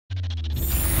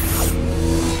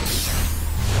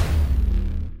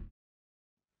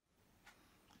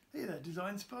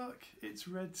Design Spark, it's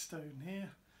Redstone here.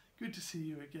 Good to see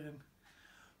you again.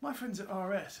 My friends at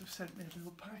RS have sent me a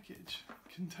little package.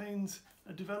 It contains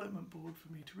a development board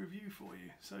for me to review for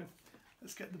you. So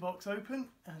let's get the box open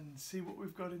and see what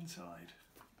we've got inside.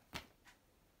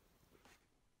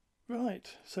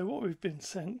 Right, so what we've been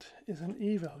sent is an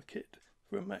eval kit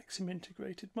for a Maxim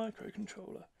integrated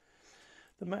microcontroller,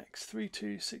 the Max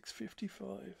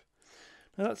 32655.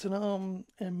 Now that's an ARM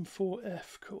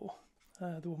M4F core,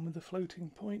 the one with the floating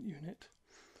point unit.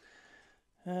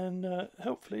 And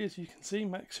helpfully, as you can see,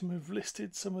 Maxim have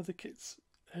listed some of the kit's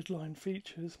headline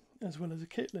features as well as a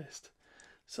kit list.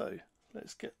 So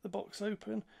let's get the box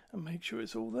open and make sure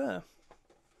it's all there.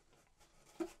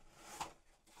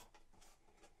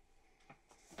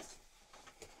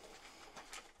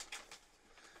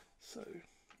 So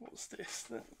what's this?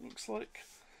 That looks like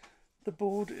the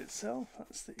board itself.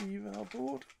 That's the eval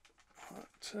board.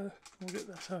 Right, we'll get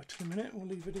that out in a minute. We'll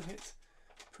leave it in its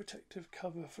protective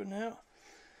cover for now.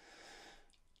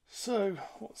 So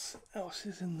what else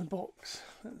is in the box?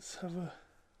 Let's have a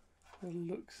little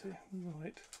look see.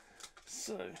 Right,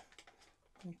 so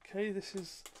okay, this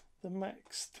is the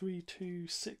Max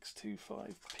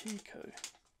 32625 Pico.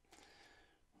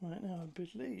 Right, now I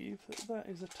believe that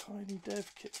is a tiny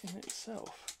dev kit in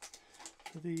itself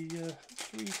for the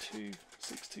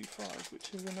 32625,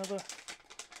 which is another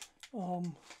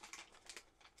ARM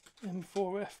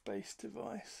M4F based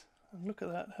device. And look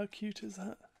at that, how cute is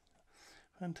that?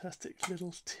 Fantastic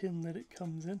little tin that it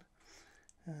comes in,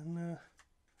 and a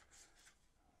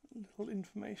little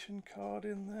information card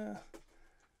in there.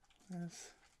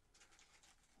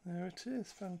 There it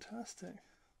is, fantastic.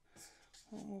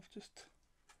 Well, we'll just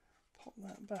pop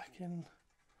that back in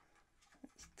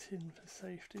its tin for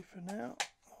safety for now.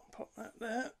 I'll pop that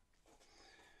there.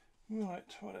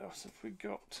 Right, what else have we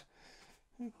got?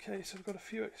 Okay, so I've got a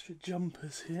few extra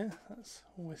jumpers here. That's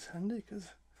always handy because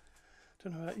I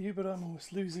don't know about you, but I'm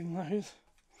always losing those.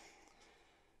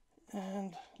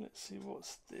 And let's see,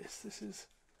 what's this? This is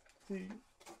the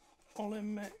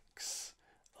Olimex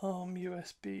ARM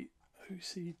USB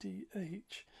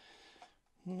OCDH.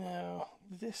 Now,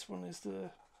 this one is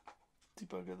the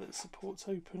debugger that supports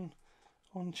open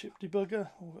on chip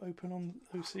debugger or open on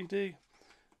OCD.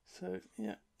 So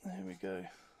yeah, there we go.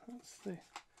 That's the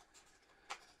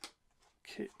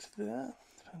kit there.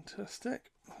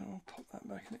 Fantastic. I'll pop that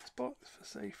back in its box for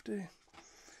safety.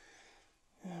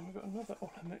 And we've got another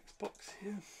Olimex box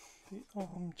here, the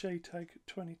ARM JTAG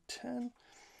 2010.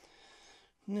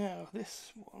 Now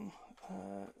this one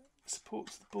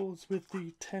supports the boards with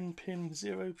the 10-pin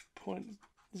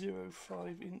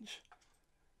 0.05 inch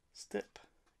step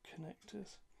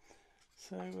connectors.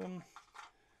 So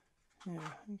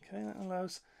yeah, okay, that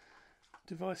allows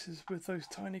devices with those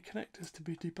tiny connectors to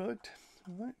be debugged.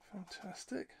 Alright,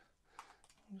 fantastic.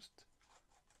 I'll just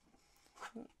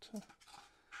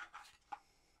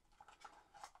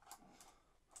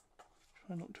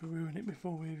try not to ruin it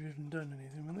before we've even done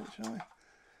anything with it, shall we?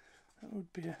 That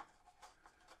would be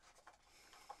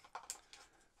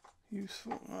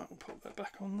useful. Right, we'll put that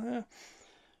back on there.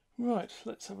 Right,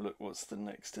 let's have a look what's the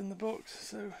next in the box.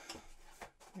 So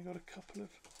we've got a couple of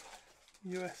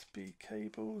USB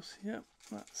cables. Yep,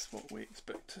 that's what we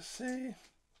expect to see.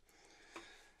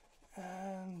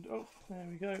 And oh, there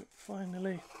we go,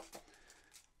 finally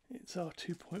it's our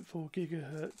 2.4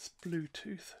 gigahertz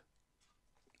Bluetooth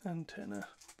antenna.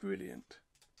 Brilliant.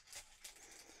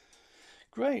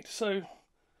 Great, so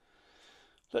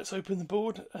let's open the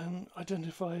board and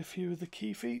identify a few of the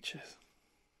key features.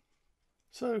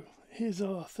 So here's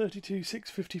our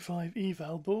 32655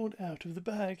 eval board out of the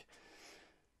bag.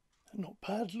 Not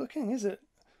bad looking, is it?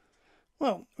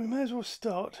 Well, we may as well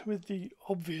start with the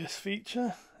obvious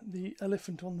feature, the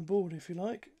elephant on the board if you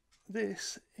like.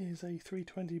 This is a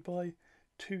 320 by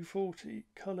 240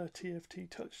 colour TFT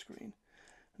touchscreen,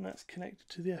 and that's connected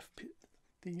to the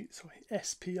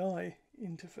SPI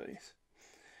interface.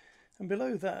 And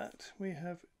below that we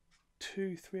have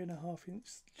two 3.5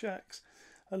 inch jacks,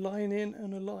 a line in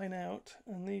and a line out,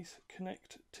 and these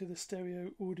connect to the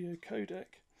stereo audio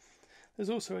codec.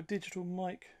 There's also a digital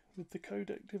mic with the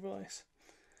codec device.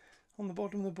 On the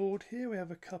bottom of the board here we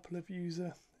have a couple of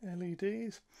user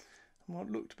LEDs and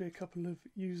what look to be a couple of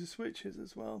user switches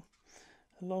as well,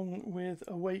 along with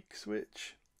a wake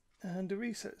switch and a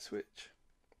reset switch.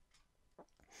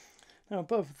 Now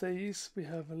above these we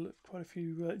have quite a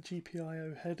few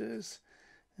GPIO headers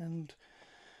and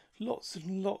lots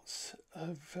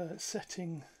of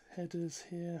setting headers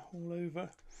here all over.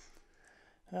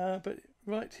 But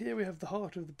right here we have the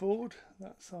heart of the board.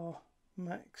 That's our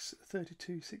Max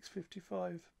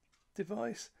 32655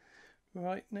 device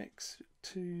right next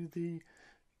to the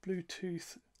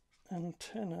Bluetooth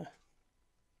antenna.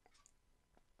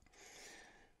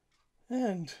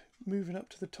 And moving up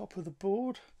to the top of the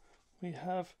board, we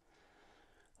have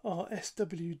our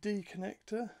SWD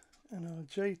connector and our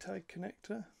JTAG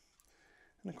connector.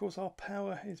 And of course our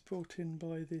power is brought in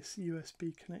by this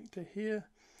USB connector here.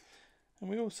 And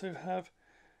we also have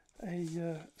a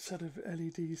set of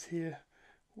LEDs here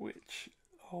which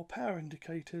are power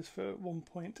indicators for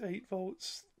 1.8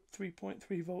 volts,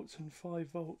 3.3 volts and 5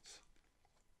 volts.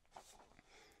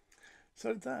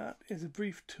 So that is a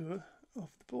brief tour of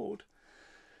the board.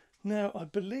 Now I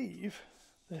believe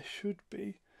there should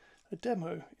be a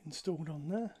demo installed on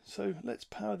there, so let's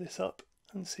power this up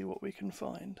and see what we can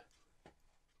find.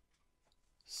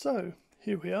 So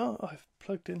here we are, I've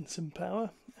plugged in some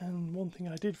power, and one thing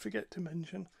I did forget to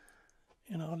mention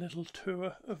in our little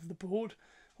tour of the board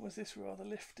was this rather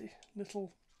nifty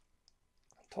little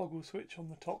toggle switch on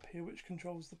the top here which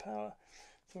controls the power.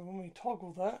 So when we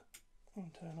toggle that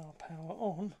and turn our power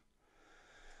on,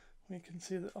 we can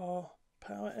see that our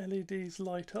power LEDs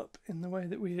light up in the way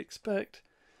that we expect.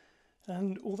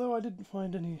 And although I didn't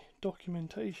find any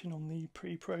documentation on the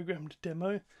pre-programmed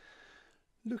demo,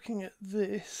 looking at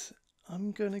this,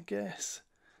 I'm going to guess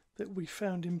that we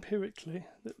found empirically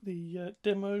that the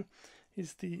demo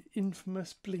is the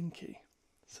infamous Blinky.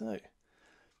 So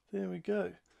there we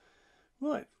go.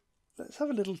 Right, let's have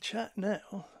a little chat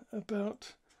now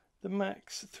about the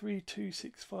Max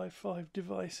 32655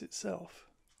 device itself.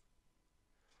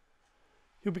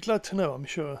 You'll be glad to know, I'm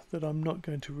sure, that I'm not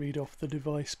going to read off the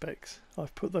device specs.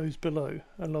 I've put those below,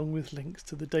 along with links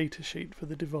to the datasheet for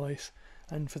the device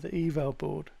and for the eval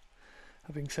board.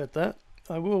 Having said that,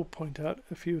 I will point out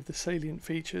a few of the salient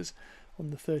features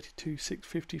on the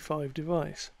 32655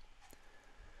 device.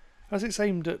 As it's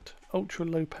aimed at ultra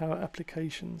low power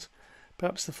applications,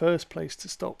 perhaps the first place to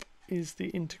stop is the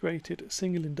integrated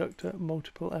single inductor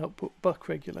multiple output buck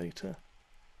regulator.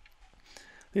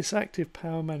 This active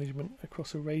power management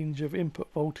across a range of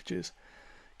input voltages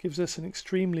gives us an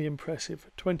extremely impressive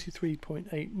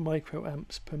 23.8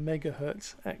 microamps per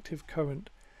megahertz active current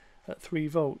at 3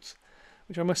 volts,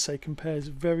 which I must say compares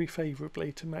very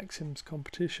favourably to Maxim's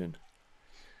competition.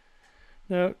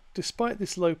 Now, despite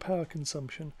this low power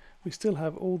consumption, we still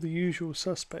have all the usual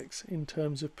suspects in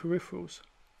terms of peripherals.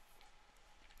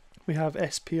 We have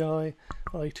SPI,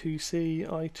 I2C,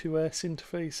 I2S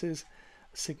interfaces,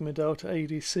 Sigma Delta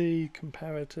ADC,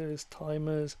 comparators,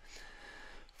 timers,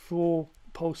 4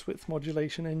 pulse width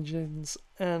modulation engines,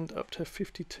 and up to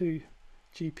 52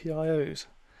 GPIOs.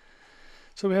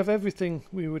 So we have everything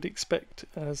we would expect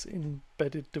as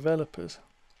embedded developers.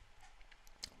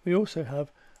 We also have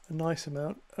a nice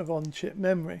amount of on-chip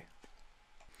memory,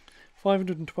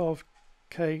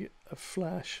 512k of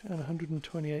flash and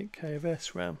 128k of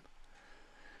SRAM.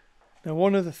 Now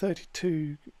one of the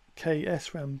 32k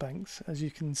SRAM banks, as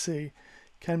you can see,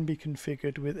 can be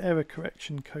configured with error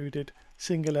correction coded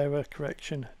single error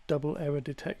correction, double error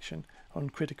detection on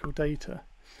critical data.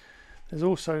 There's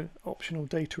also optional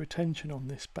data retention on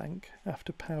this bank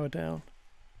after power down.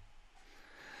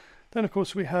 Then of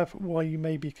course we have why you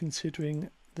may be considering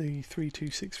the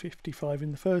 32655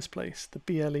 in the first place, the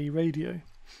BLE radio.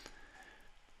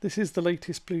 This is the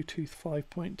latest Bluetooth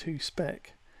 5.2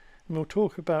 spec, and we'll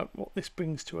talk about what this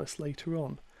brings to us later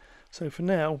on. So for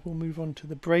now we'll move on to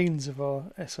the brains of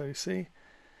our SoC.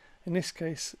 In this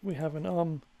case we have an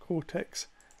ARM Cortex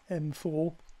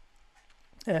M4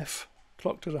 F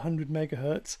clocked at 100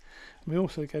 MHz, and we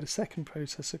also get a second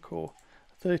processor core,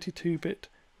 a 32-bit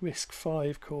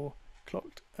RISC-V core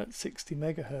clocked at 60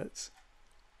 MHz.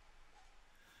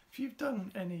 If you've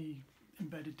done any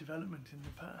embedded development in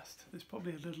the past, there's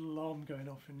probably a little alarm going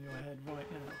off in your head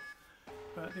right now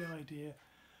about the idea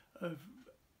of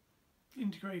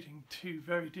integrating two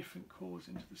very different cores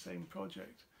into the same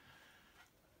project.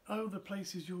 Oh, the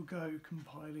places you'll go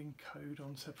compiling code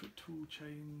on separate tool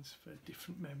chains for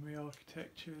different memory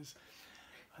architectures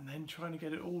and then trying to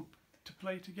get it all to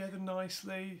play together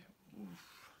nicely.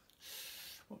 Oof,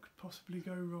 what could possibly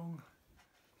go wrong?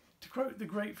 To quote the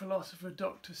great philosopher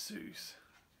Dr. Seuss,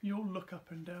 you'll look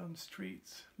up and down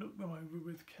streets, look them over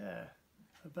with care.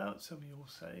 About some you'll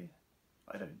say,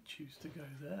 I don't choose to go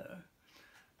there.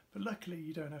 But luckily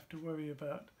you don't have to worry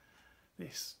about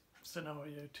this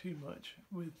scenario too much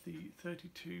with the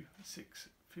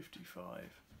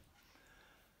 32655.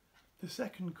 The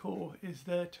second core is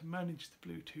there to manage the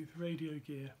Bluetooth radio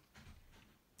gear.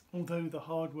 Although the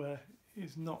hardware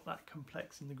is not that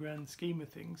complex in the grand scheme of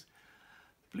things,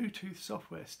 the Bluetooth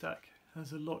software stack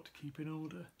has a lot to keep in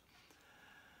order.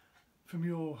 From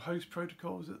your host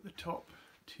protocols at the top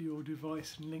to your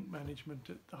device and link management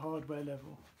at the hardware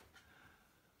level.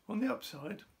 On the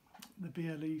upside, the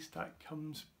BLE stack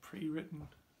comes pre-written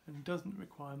and doesn't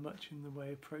require much in the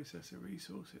way of processor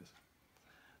resources.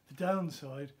 The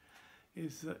downside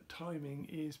is that timing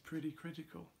is pretty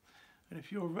critical, and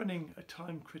if you're running a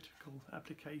time-critical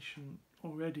application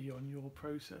already on your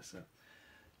processor,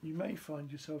 you may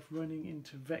find yourself running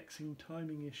into vexing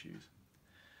timing issues.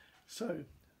 So,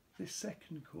 this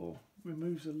second core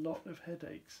removes a lot of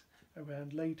headaches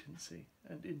around latency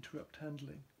and interrupt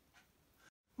handling.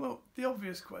 Well, the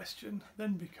obvious question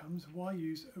then becomes, why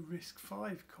use a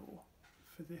RISC-V core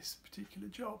for this particular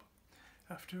job?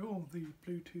 After all, the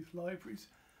Bluetooth libraries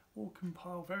all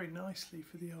compile very nicely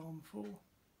for the ARM4.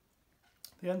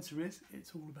 The answer is,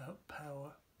 it's all about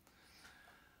power.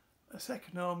 A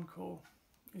second ARM core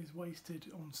is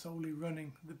wasted on solely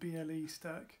running the BLE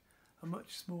stack. A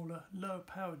much smaller, lower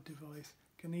powered device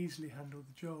can easily handle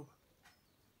the job.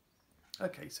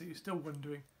 Okay, so you're still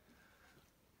wondering,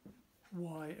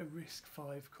 why a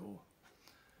RISC-V core?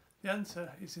 The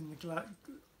answer is in the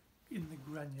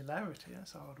granularity,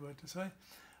 that's a hard word to say,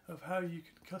 of how you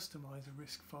can customize a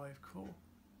RISC-V core.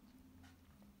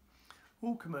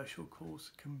 All commercial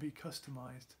cores can be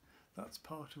customized. That's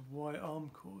part of why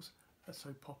ARM cores are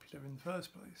so popular in the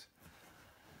first place.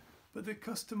 But the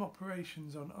custom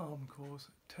operations on ARM cores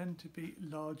tend to be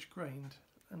large-grained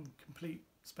and complete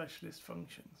specialist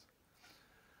functions.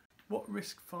 What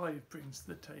RISC-V brings to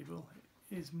the table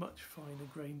is much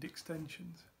finer-grained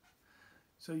extensions.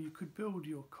 So you could build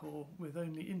your core with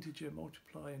only integer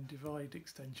multiply and divide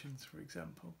extensions, for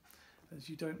example, as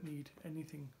you don't need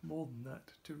anything more than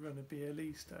that to run a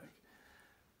BLE stack.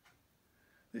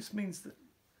 This means that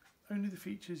only the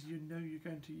features you know you're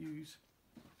going to use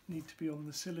need to be on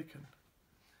the silicon.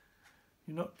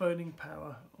 You're not burning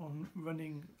power on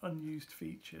running unused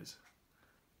features,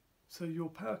 so your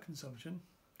power consumption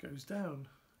goes down.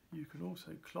 You can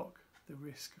also clock the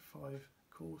RISC-V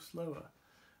core slower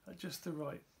at just the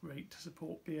right rate to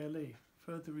support BLE,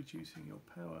 further reducing your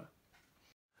power.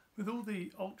 With all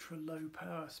the ultra low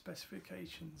power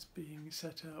specifications being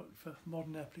set out for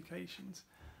modern applications,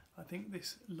 I think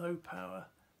this low power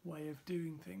way of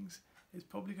doing things is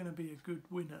probably going to be a good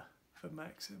winner for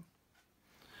Maxim.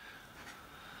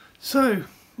 So,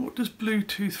 what does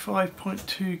Bluetooth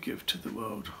 5.2 give to the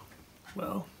world?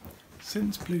 Well,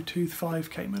 since Bluetooth 5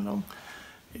 came along,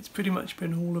 it's pretty much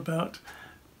been all about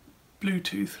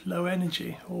Bluetooth Low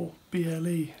Energy, or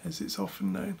BLE as it's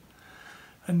often known,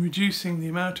 and reducing the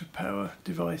amount of power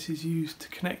devices use to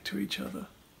connect to each other.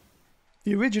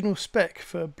 The original spec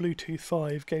for Bluetooth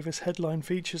 5 gave us headline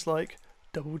features like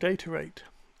double data rate,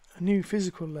 a new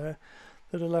physical layer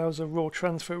that allows a raw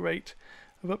transfer rate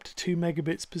of up to 2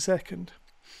 megabits per second.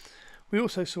 We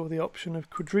also saw the option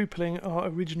of quadrupling our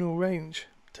original range,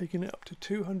 taking it up to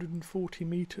 240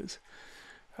 meters.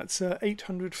 That's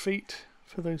 800 feet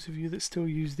for those of you that still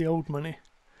use the old money.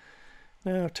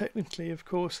 Now, technically, of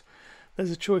course,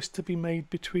 there's a choice to be made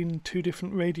between two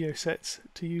different radio sets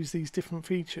to use these different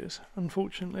features.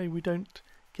 Unfortunately, we don't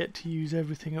get to use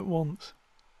everything at once.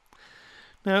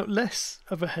 Now, less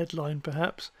of a headline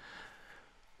perhaps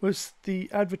was the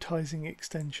advertising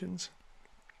extensions.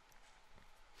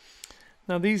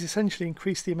 Now, these essentially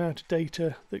increase the amount of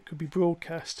data that could be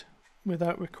broadcast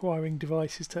without requiring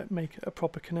devices to make a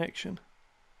proper connection.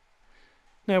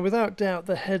 Now, without doubt,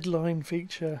 the headline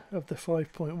feature of the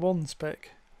 5.1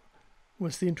 spec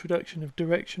was the introduction of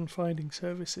direction finding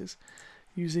services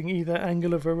using either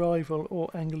angle of arrival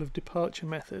or angle of departure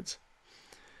methods.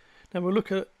 Now, we'll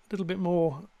look at a little bit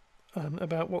more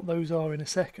about what those are in a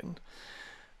second,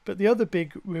 but the other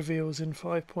big reveals in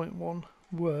 5.1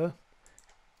 were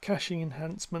caching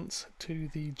enhancements to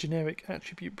the generic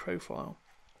attribute profile.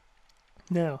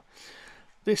 Now,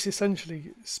 this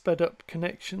essentially sped up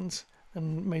connections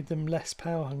and made them less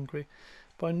power hungry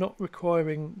by not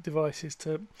requiring devices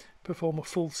to perform a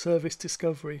full service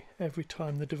discovery every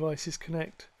time the devices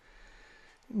connect.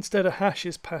 Instead, a hash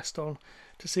is passed on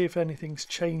to see if anything's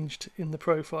changed in the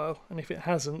profile, and if it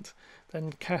hasn't,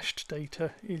 then cached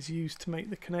data is used to make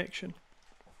the connection.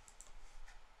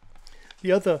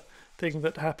 The other thing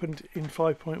that happened in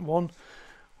 5.1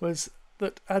 was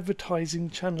that advertising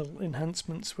channel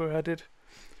enhancements were added.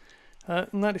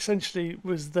 And that essentially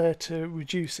was there to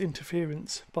reduce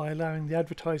interference by allowing the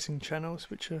advertising channels,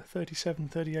 which are 37,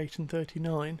 38 and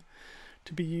 39,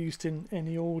 to be used in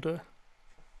any order.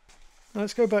 Now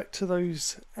let's go back to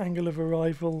those angle of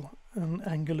arrival and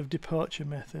angle of departure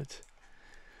methods.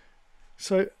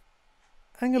 So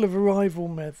angle of arrival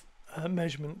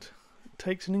measurement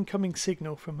takes an incoming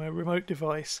signal from a remote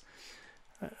device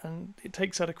and it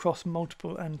takes that across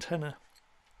multiple antennae.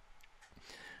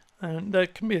 and there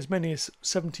can be as many as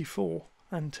 74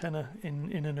 antennae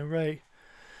in an array.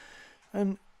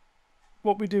 And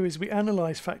what we do is we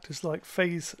analyse factors like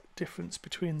phase difference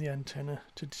between the antenna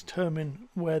to determine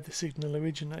where the signal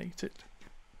originated.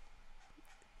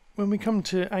 When we come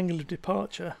to angle of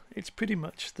departure, it's pretty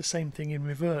much the same thing in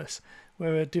reverse,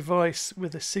 where a device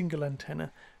with a single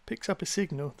antenna picks up a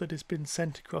signal that has been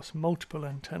sent across multiple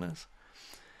antennas.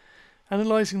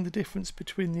 Analysing the difference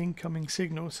between the incoming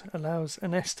signals allows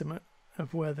an estimate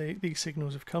of where these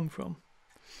signals have come from.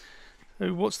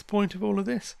 So what's the point of all of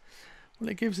this? Well,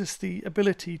 it gives us the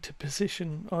ability to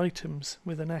position items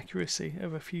with an accuracy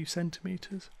of a few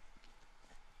centimetres.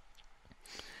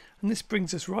 And this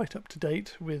brings us right up to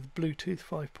date with Bluetooth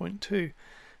 5.2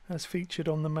 as featured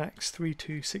on the Max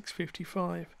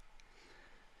 32655.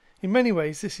 In many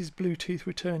ways this is Bluetooth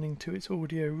returning to its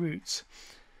audio roots,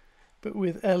 but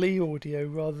with LE audio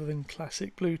rather than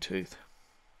classic Bluetooth.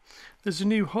 There's a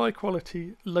new high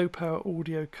quality low power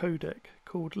audio codec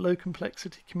called Low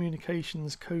Complexity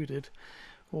Communications Coded,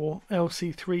 or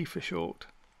LC3 for short.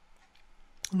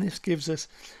 And this gives us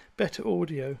better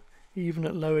audio even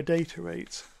at lower data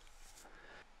rates.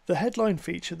 The headline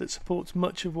feature that supports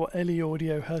much of what LE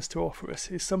audio has to offer us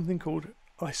is something called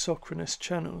isochronous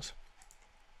channels.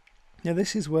 Now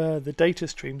this is where the data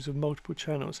streams of multiple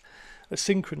channels are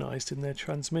synchronized in their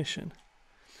transmission.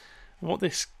 And what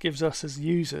this gives us as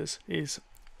users is,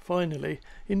 finally,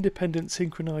 independent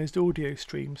synchronized audio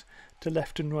streams to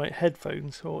left and right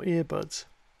headphones or earbuds.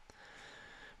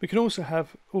 We can also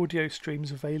have audio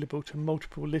streams available to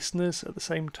multiple listeners at the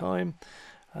same time,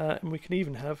 and we can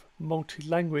even have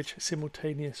multi-language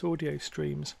simultaneous audio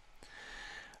streams.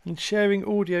 And sharing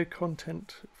audio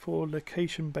content for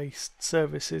location-based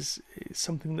services is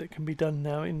something that can be done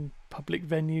now in public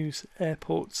venues,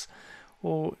 airports,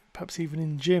 or perhaps even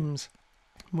in gyms,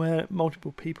 where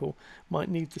multiple people might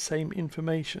need the same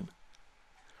information.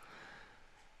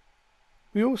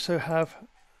 We also have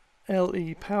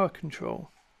LE power control,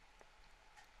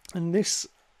 and this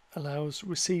allows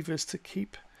receivers to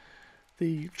keep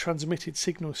the transmitted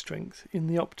signal strength in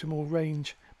the optimal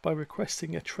range by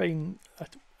requesting a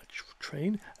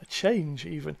change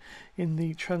even in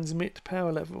the transmit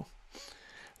power level.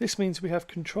 This means we have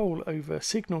control over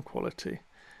signal quality,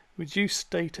 reduce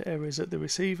data errors at the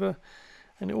receiver,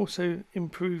 and it also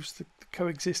improves the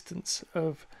coexistence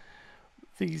of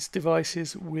these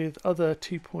devices with other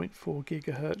 2.4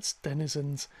 GHz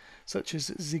denizens such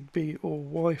as ZigBee or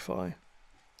Wi-Fi.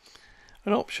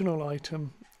 An optional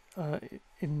item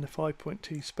in the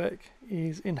 5.2 spec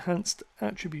is Enhanced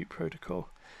Attribute Protocol,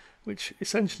 which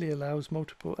essentially allows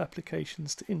multiple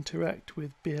applications to interact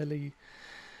with BLE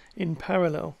in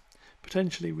parallel,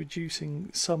 potentially reducing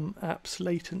some apps'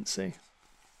 latency.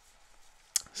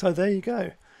 So there you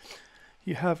go.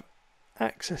 You have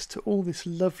access to all this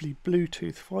lovely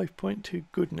Bluetooth 5.2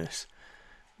 goodness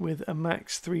with a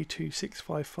Max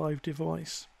 32655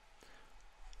 device.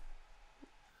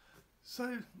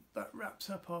 So that wraps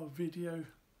up our video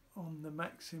on the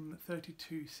Maxim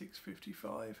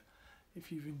 32655.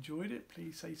 If you've enjoyed it,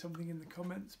 please say something in the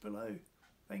comments below.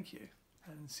 Thank you,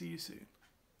 and see you soon.